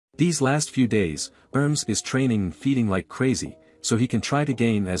These last few days, Ermes is training and feeding like crazy, so he can try to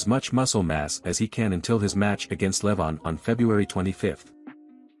gain as much muscle mass as he can until his match against Levan on February 25th.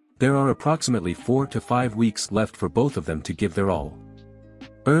 There are approximately 4 to 5 weeks left for both of them to give their all.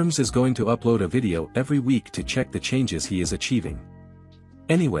 Ermes is going to upload a video every week to check the changes he is achieving.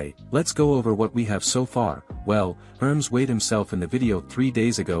 Anyway, let's go over what we have so far. Well, Ermes weighed himself in the video 3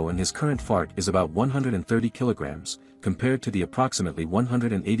 days ago and his current fart is about 130 kilograms, compared to the approximately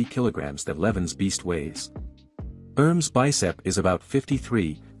 180 kilograms that Levan's beast weighs. Ermes' bicep is about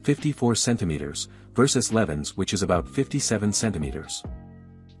 54 centimeters, versus Levan's which is about 57 centimeters.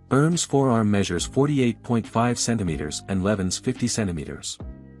 Ermes' forearm measures 48.5 centimeters and Levan's 50 centimeters.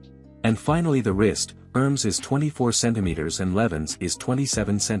 And finally the wrist, Ermes is 24 centimeters and Levan's is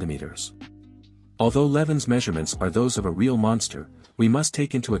 27 centimeters. Although Levan's measurements are those of a real monster, we must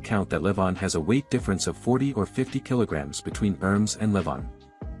take into account that Levan has a weight difference of 40 or 50 kilograms between Ermes and Levan.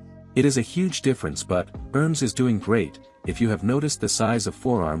 It is a huge difference, but Ermes is doing great. If you have noticed, the size of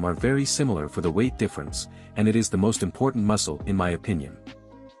forearm are very similar for the weight difference, and it is the most important muscle in my opinion.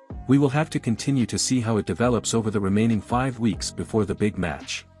 We will have to continue to see how it develops over the remaining 5 weeks before the big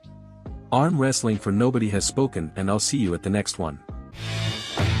match. Arm wrestling for nobody has spoken, and I'll see you at the next one.